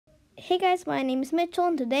Hey guys, my name is Mitchell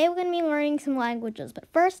and today we're going to be learning some languages.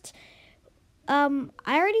 But first, I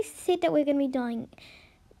already said that we're going to be doing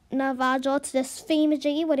Navajo. It's this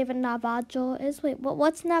thingamajiggy, whatever Navajo is. Wait,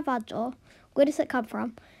 what's Navajo? Where does it come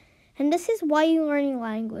from? And this is why you're learning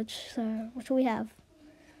language. So, what should we have?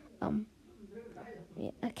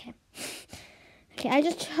 Yeah, okay. Okay, I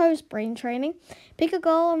just chose brain training. Pick a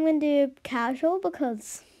goal. I'm going to do casual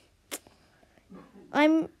because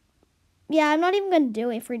I'm not even going to do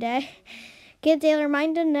it every day. Get a daily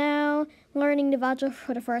reminder now. Learning Navajo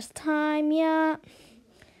for the first time. Yeah.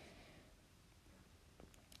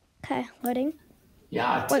 Okay, loading.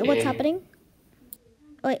 Yeah. Wait, what's happening?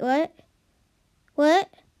 Wait, what? What?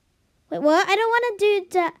 Wait, what? I don't want to do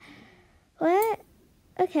that. What?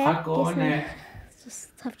 Okay.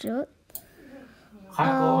 Just have to do it.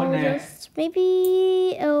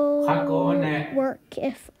 Maybe it'll work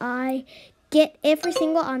if I get every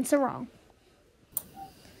single answer wrong.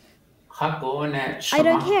 I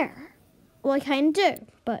don't care. Well, I kind of do,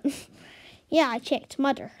 but yeah, I checked.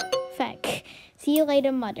 Mother. Thank. See you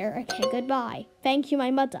later, mother. Okay, goodbye. Thank you,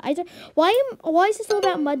 my mother. Why is this all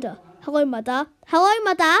about mother? Hello, mother. Hello,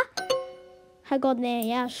 mother. I got there.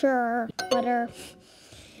 Yeah, sure, mother.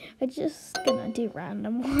 I'm just gonna do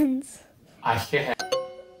random ones.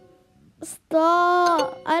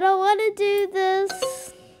 Stop. I don't want to do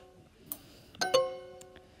this.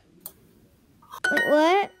 Wait,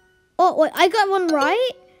 what? Oh, wait, I got one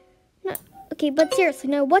right? No, okay, but seriously,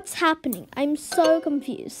 no, what's happening? I'm so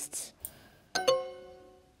confused.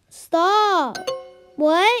 Stop.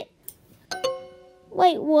 What?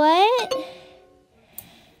 Wait, what?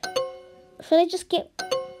 Should I just get...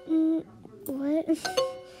 what?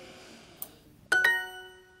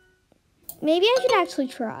 Maybe I should actually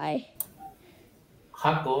try.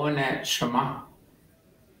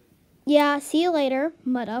 Yeah, see you later,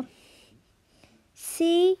 mother.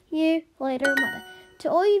 See you later, mother.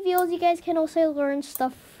 To all you viewers, you guys can also learn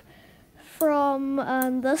stuff from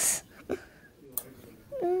this.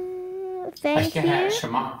 Thank you.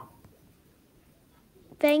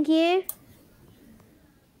 Thank you.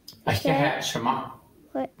 Okay.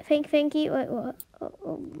 What? Thank you. What?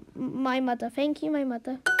 Oh, my mother. Thank you, my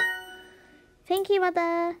mother. Thank you,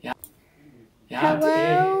 mother.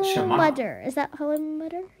 Hello, mother. Is that hello,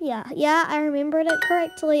 mother? Yeah, I remembered it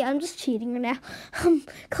correctly. I'm just cheating now. I'm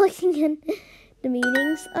clicking in the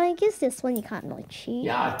meanings. I guess this one you can't really cheat.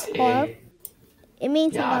 Hello? It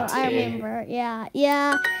means hello. I remember. Yeah,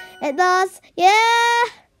 it does. Yeah.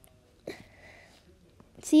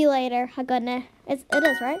 See you later. Hagana. It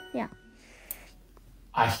is, right? Yeah.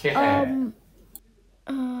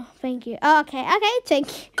 Thank you. Oh, okay, thank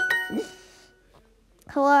you.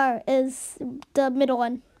 Hello is the middle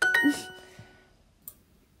one.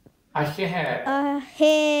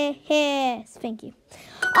 Here. Thank you.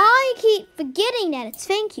 I keep forgetting that it's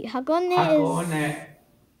thank you. Hagone is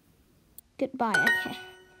goodbye. Okay.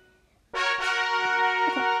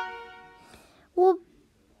 Well,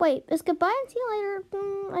 wait. Is goodbye and see you later?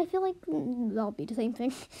 I feel like that'll be the same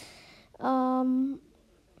thing.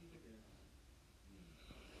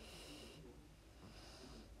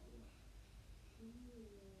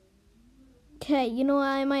 Okay, you know what?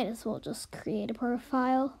 I might as well just create a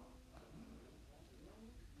profile.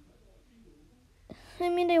 I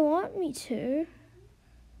mean, they want me to.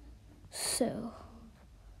 So.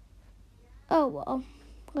 Oh, well.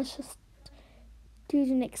 Let's just do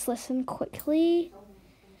the next lesson quickly.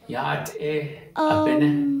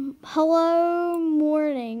 Hello,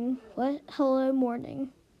 morning. What? Hello,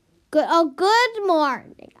 morning. Good. Oh, good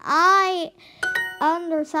morning. I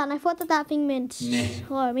understand. I thought that thing meant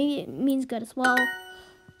hello. Maybe it means good as well.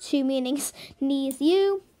 Two meanings. Needs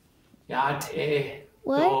you.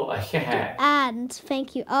 What? And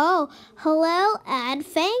thank you. Oh, hello and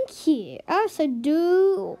thank you. Oh, so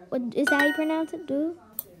do. Is that how you pronounce it? Do?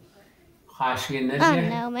 I don't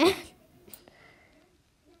know, man.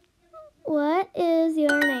 What is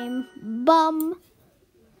your name? Bum.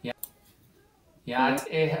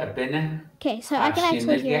 Okay, so I can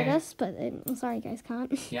actually hear this, but I'm sorry you guys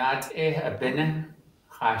can't.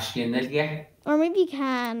 Or maybe you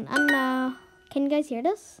can. I don't know. Can you guys hear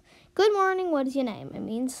this? Good morning, what is your name? It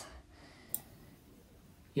means...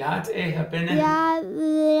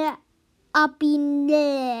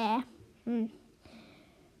 Abine.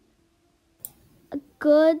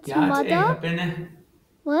 Good mother?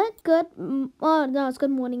 What? Good... Oh, no, it's good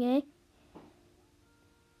morning, eh?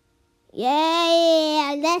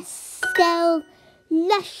 Yeah, let's go.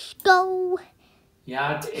 Let's go.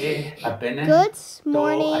 Good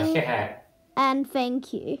morning and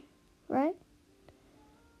thank you, right?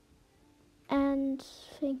 And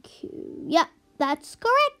thank you. Yeah, that's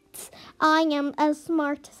correct. maths. I am as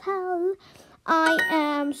smart as hell. I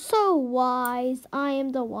am so wise. I am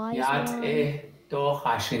the wise one.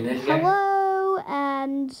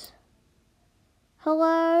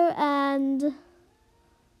 Hello and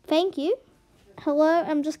thank you. Hello,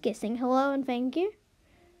 I'm just guessing. Hello and thank you.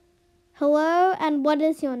 Hello and what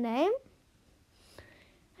is your name?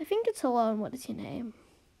 I think it's hello and what is your name?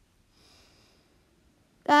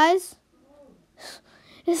 Guys,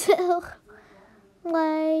 is it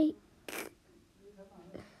like...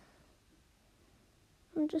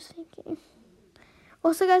 I'm just thinking.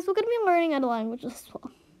 Also, guys, we're going to be learning other languages as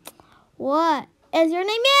well. What is your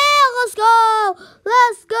name? Yeah, let's go!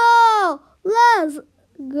 Let's go! Let's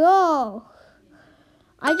go!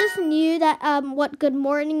 I just knew that what good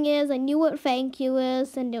morning is. I knew what thank you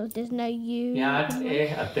is, and there's no you.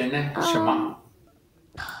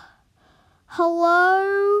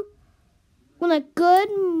 Hello.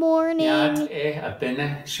 Good morning, mother.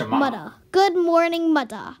 Good morning,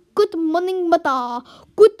 mother. Good morning, mother.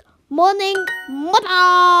 Good morning,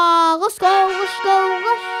 mother. Let's go, let's go,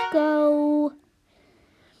 let's go.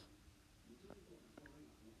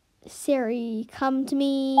 Siri, come to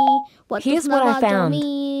me. Here's what I found.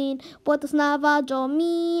 Mean? What does Navajo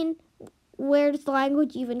mean? Where does the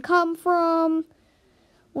language even come from?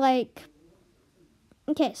 Like,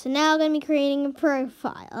 okay, so now I'm going to be creating a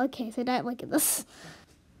profile. Okay, so now look at this.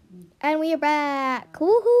 And we are back.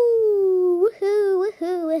 Woohoo! Woohoo!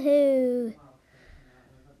 Woohoo! Woohoo!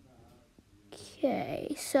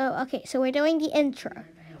 Okay, so we're doing the intro.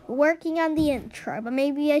 We're working on the intro, but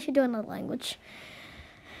maybe I should do another language.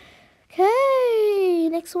 Okay,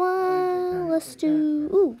 next one. Let's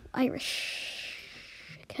do Irish.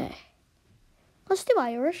 Okay. Let's do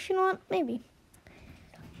Irish, you know what? Maybe.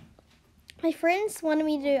 My friends wanted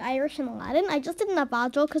me to do Irish and Latin. I just did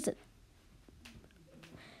Navajo because it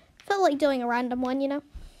felt like doing a random one, you know?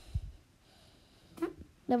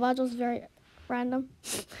 Navajo's very random.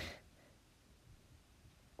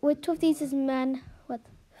 Which of these is man? What?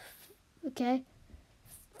 Okay.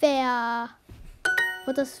 Fair.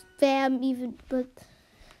 What does fair even, but...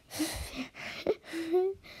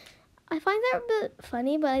 I find that a bit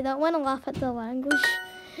funny, but I don't want to laugh at the language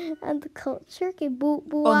and the culture. Okay,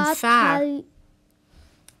 unfair.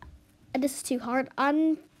 This is too hard.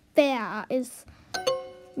 Unfair is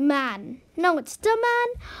man. No, it's the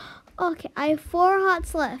man. Okay, I have 4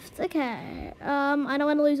 hearts left. Okay, I don't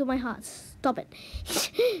want to lose all my hearts. Stop it.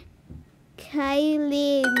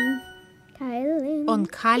 Kaylin. Kaylin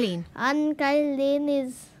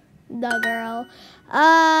is the girl.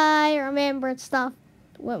 I remembered stuff.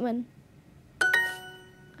 Women.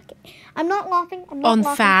 Okay, I'm not laughing.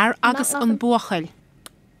 Unfair agus unbuachel.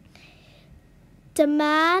 The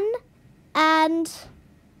man and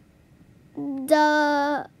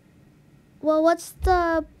the what's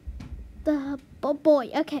the boy?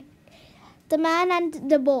 Okay, the man and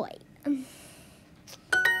the boy.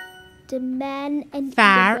 The man and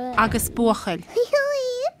fair the boy. agus buachel.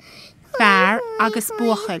 Fair agus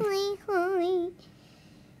buachel.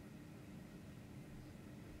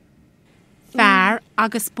 Fair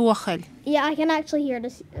agus buachel. Yeah, I can actually hear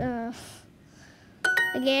this.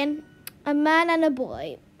 Again, a man and a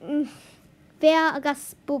boy. Fair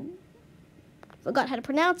agus forgot how to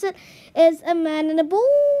pronounce it. Is a man and a boy.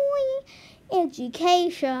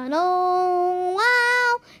 Educational.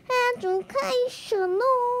 Wow, educational.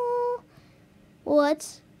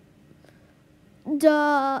 What?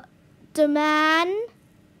 The man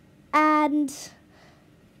and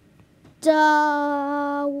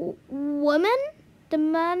the woman? The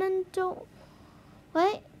man and the...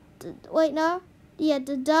 Wait, no. Yeah,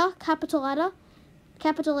 the capital letter.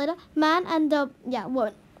 Man and the... Yeah,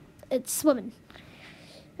 woman. It's woman.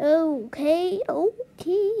 Okay.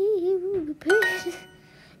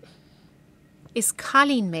 Is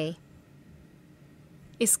Colleen me?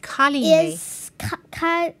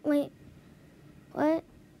 Wait. What?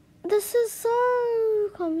 This is so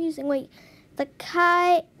confusing. Wait. The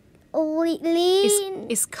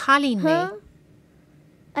Is Colleen me?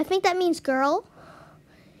 I think that means girl.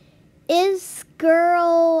 Is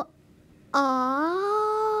girl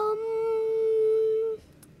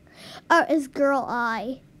is girl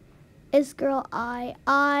I. Is girl I.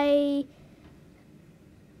 I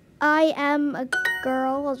am a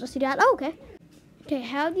girl. I'll just do that. Oh, okay. Okay,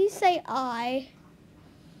 how do you say I?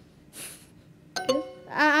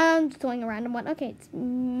 I'm just doing a random one. Okay, it's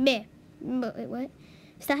me. Wait, what?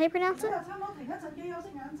 Is that how you pronounce it?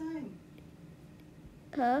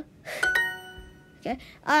 Huh? Okay.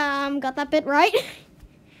 Got that bit right.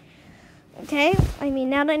 Okay. I mean,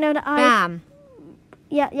 now that I know that I... Bam.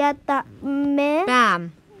 Yeah, that me.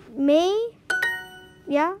 Bam. Me.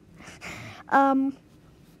 Yeah.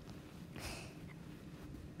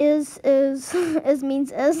 Is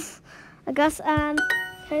means is. I guess and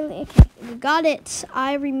okay, we got it.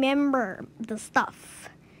 I remember the stuff.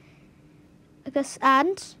 I guess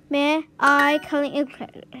and me I calling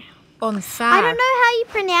okay. I Unfair. don't know how you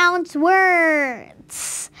pronounce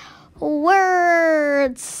words.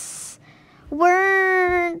 Words.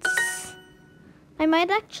 I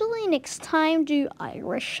might actually next time do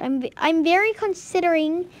Irish. I'm very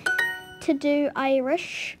considering to do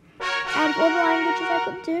Irish. Out of all the languages I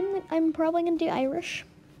could do, I'm probably gonna do Irish.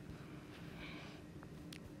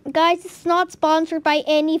 Guys, it's not sponsored by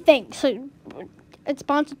anything. So it's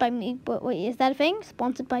sponsored by me, but wait, is that a thing?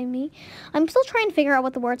 Sponsored by me? I'm still trying to figure out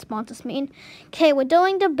what the word sponsors mean. Okay, we're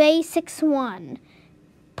doing the basics one.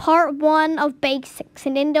 Part 1 of basics,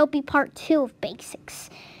 and then there'll be part 2 of basics.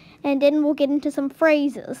 And then we'll get into some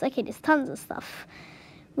phrases. Okay, there's tons of stuff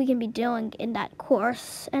we can be doing in that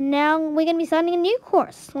course. And now we're going to be starting a new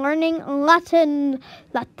course, learning Latin.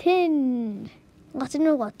 I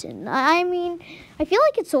mean, I feel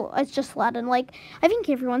like it's just Latin. Like, I think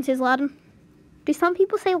everyone says Latin. Do some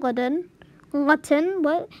people say Latin? Latin,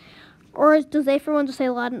 what? Or does everyone just say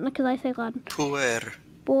Latin? Because I say Latin. Puer.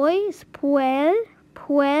 Boys, puel.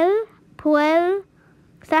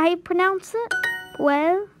 Is that how you pronounce it?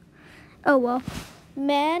 Puel. Oh, well.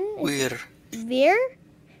 Men is Vir.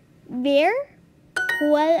 Vir.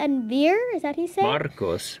 Puel and Vir. Is that how you say it?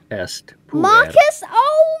 Marcus est puer. Marcus?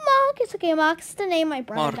 Oh, Marcus. Okay, Marcus is the name of my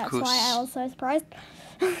brother. That's Marcus. why I was so surprised.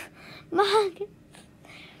 Marcus.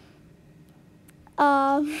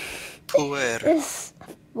 Puer. Is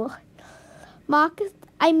well, Marcus.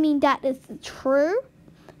 I mean, that is true.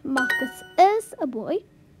 Marcus is a boy.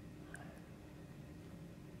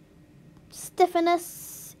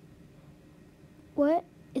 Stephanus. What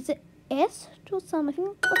is it? S or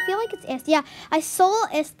something? I feel like it's S. Yeah, I saw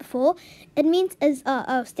S before. It means is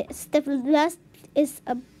Stephanus is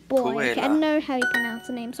a boy. Okay, I don't know how you pronounce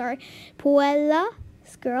the name. Sorry. Puella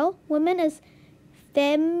is girl. Woman is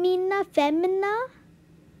femina.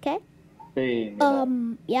 Okay.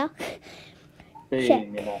 Femina. Yeah.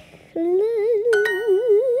 Femina.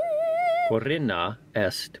 Corinna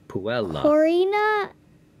est puella. Corina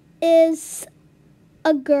is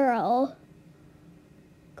a girl.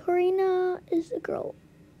 Corina is a girl.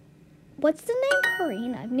 What's the name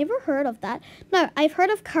Corina? I've never heard of that. No, I've heard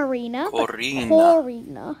of Karina.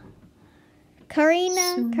 Corina.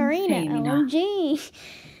 Karina. OMG.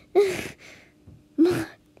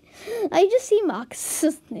 I just see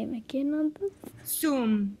Marcus's name again on this.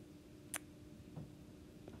 Sum.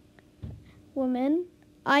 Woman.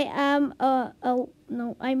 I am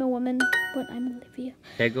no, I'm a woman, but I'm Olivia.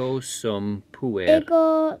 Ego sum puer.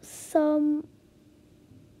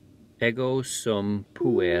 Ego sum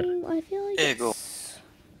puer. I feel like Ego. it's...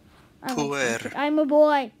 Puer. I'm a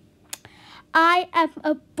boy. I am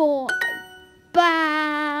a boy.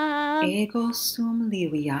 Bam. Ego sum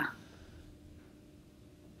Livia.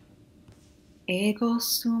 Ego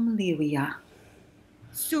sum Livia.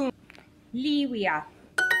 Sum Livia.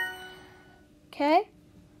 Okay.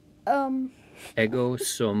 Ego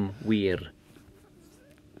sum vir.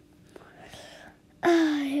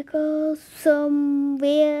 Ego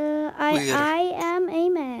somewhere. I am a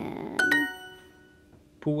man.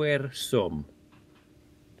 Puer sum.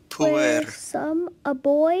 Puer. Some a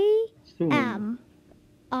boy am.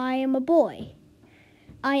 I am a boy.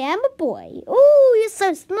 I am a boy. Oh, you're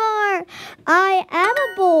so smart. I am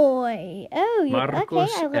a boy. Oh, you okay? Marcus I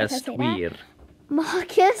like how to est say that. vir.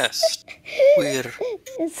 Marcus Est vir.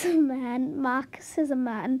 is a man. Marcus is a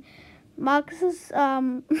man. Marcus is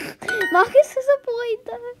Marcus is a boy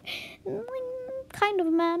though. Kind of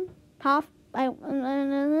a man. Half.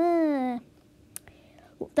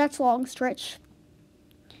 That's a long stretch.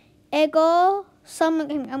 Ego sum.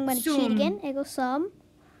 I'm gonna cheat again. Ego sum.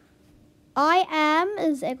 I am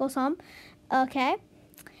is ego sum. Okay.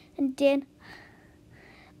 And then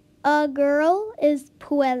a girl is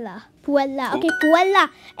puella. Puella. Okay, puella.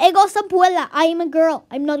 Ego sum puella. I am a girl.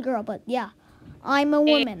 I'm not a girl, but yeah. I'm a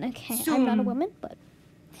woman. Okay, I'm not a woman, but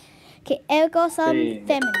okay. Ego sum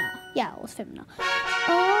femina. Yeah, it was femina.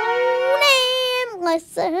 Oh, name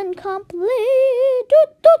lesson complete. Do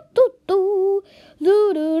do do do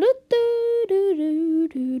do do do do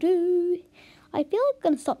do do. I feel like I'm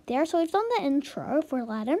gonna stop there. So we've done the intro for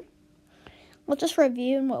Latin. We'll just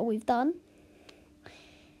review what we've done.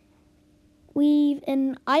 We've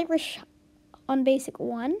in Irish on basic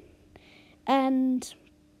 1 and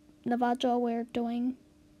Navajo we're doing.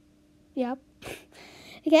 Yep.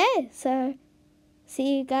 Okay, so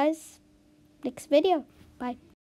see you guys next video. Bye.